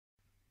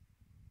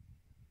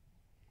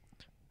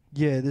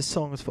Yeah, this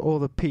song is for all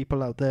the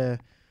people out there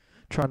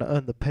trying to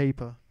earn the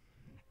paper,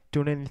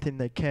 doing anything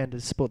they can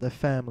to support their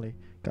family.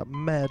 Got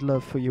mad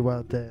love for you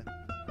out there.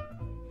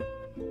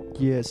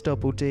 Yeah, it's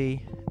Double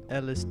D,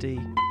 Ellis D,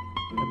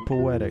 and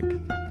Poetic.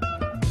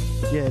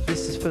 Yeah,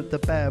 this is for the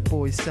bad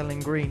boys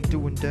selling green,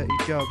 doing dirty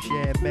jobs.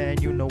 Yeah, man,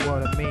 you know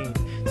what I mean.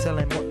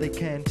 Selling what they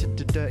can to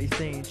the dirty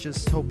things,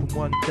 just hoping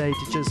one day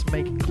to just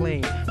make it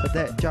clean. But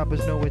that job is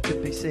nowhere to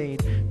be seen.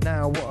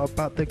 Now what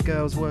about the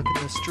girls working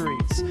the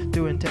streets,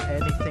 doing to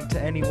anything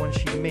to anyone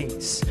she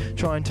meets,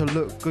 trying to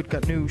look good,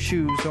 got new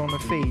shoes on her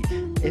feet.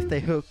 If they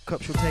hook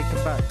up, she'll take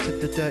them back to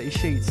the dirty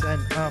sheets,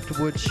 and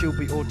afterwards she'll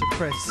be all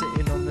depressed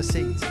sitting on the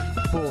seats.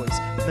 Boys,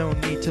 no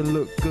need to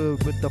look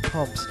good with the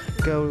pumps.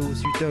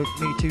 Girls, you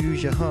don't need to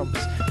use your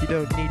humps. You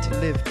don't need to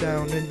live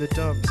down in the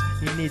dumps.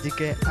 You need to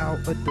get out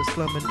of the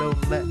slum and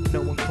don't let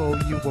no one call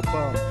you a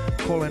bum.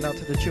 Calling out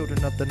to the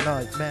children of the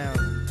night.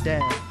 Man,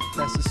 damn,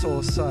 that's a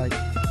sore sight.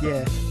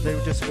 Yeah, they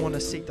just want to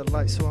see the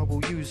light, so I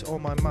will use all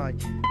my might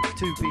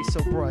to be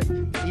so bright,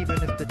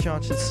 even if the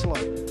chance is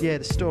slight. Yeah,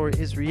 the story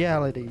is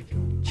reality.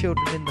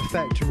 Children in the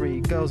factory,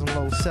 girls on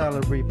low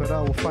salary, but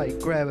I will fight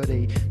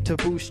gravity to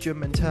boost your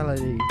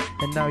mentality.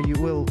 And now you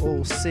will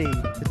all see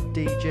the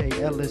DJ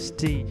Ellis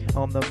D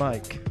on the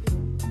mic.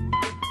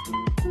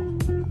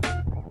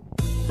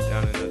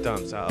 Down in the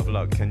dumps, out of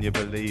luck, can you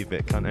believe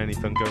it? Can't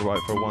anything go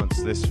right for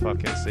once this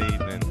fucking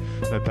evening?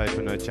 No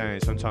paper, no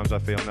change, sometimes I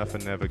feel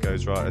nothing ever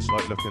goes right. It's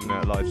like looking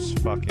at life's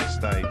fucking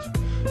stage.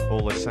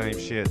 All the same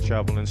shit,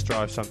 trouble and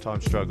strife,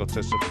 sometimes struggle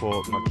to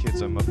support my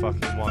kids and my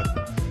fucking wife.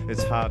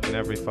 It's hard in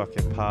every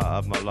fucking part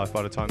of my life.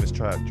 By the time this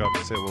track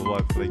drops, it will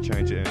hopefully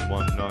change it in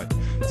one night.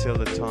 Till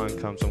the time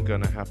comes, I'm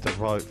gonna have to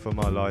write for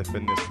my life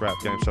in this rap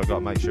game, so I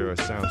gotta make sure it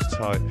sounds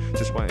tight.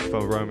 Just waiting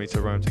for Romy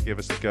to roam to give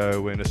us a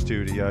go in the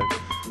studio.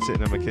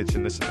 Sitting in my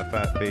kitchen, listening to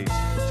fat beats,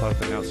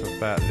 typing out some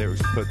fat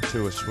lyrics put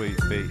to a sweet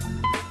beat.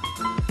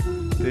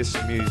 This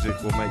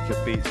music will make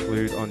your beats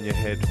glued on your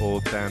head all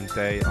damn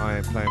day. I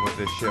ain't playing with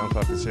this shit, I'm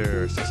fucking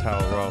serious, that's how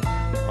I roll.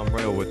 I'm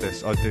real with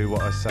this, I do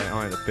what I say,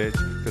 I ain't a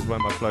bitch. Cause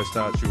when my flow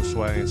starts, you'll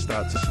sway and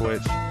start to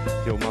switch.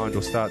 Your mind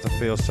will start to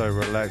feel so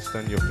relaxed,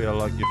 and you'll feel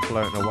like you're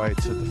floating away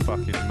to the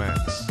fucking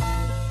max.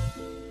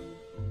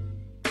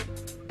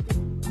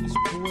 It's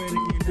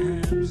Poetic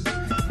in the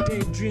house.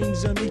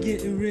 Daydreams of me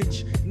getting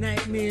rich,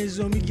 nightmares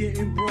of me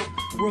getting broke.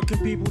 Working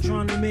people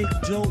trying to make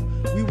dope.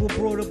 We were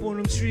brought up on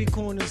them street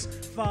corners.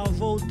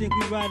 5-0, think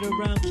we ride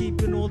around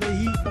keeping all the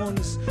heat on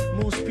us.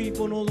 Most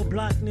people on the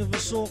block never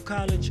saw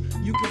college.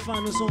 You can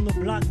find us on the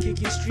block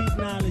kicking street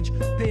knowledge.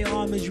 Pay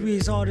homage, we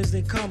as hard as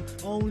they come.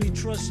 I only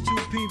trust 2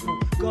 people,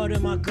 God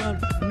and my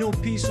gun. No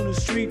peace on the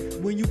street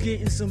when you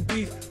getting some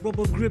beef.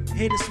 Rubber grip,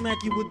 hater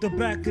smack you with the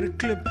back of the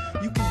clip.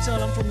 You can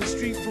tell I'm from the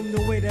street from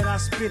the way that I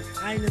spit.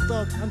 I ain't a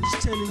thug, I'm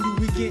just telling you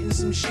we getting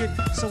some shit.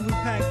 So we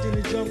packed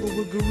in the jungle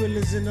with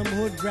gorillas and them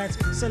hood rats.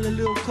 Sell a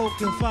little coke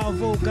and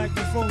 5-0, got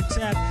your phone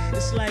tapped.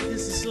 It's like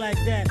this, it's like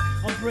that.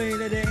 I'm praying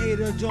that a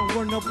hater don't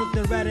run up with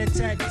the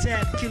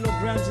rat-a-tat-tat.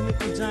 Kilograms of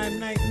nickel dime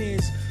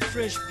nightmares.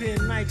 Fresh pair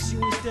of Nikes,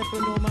 you ain't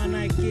stepping on my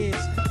Nikes.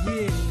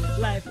 Yeah,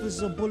 life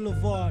is a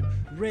boulevard.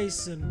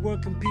 Racing,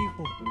 working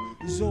people.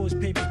 There's always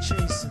paper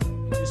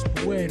chasing. It's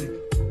poetic.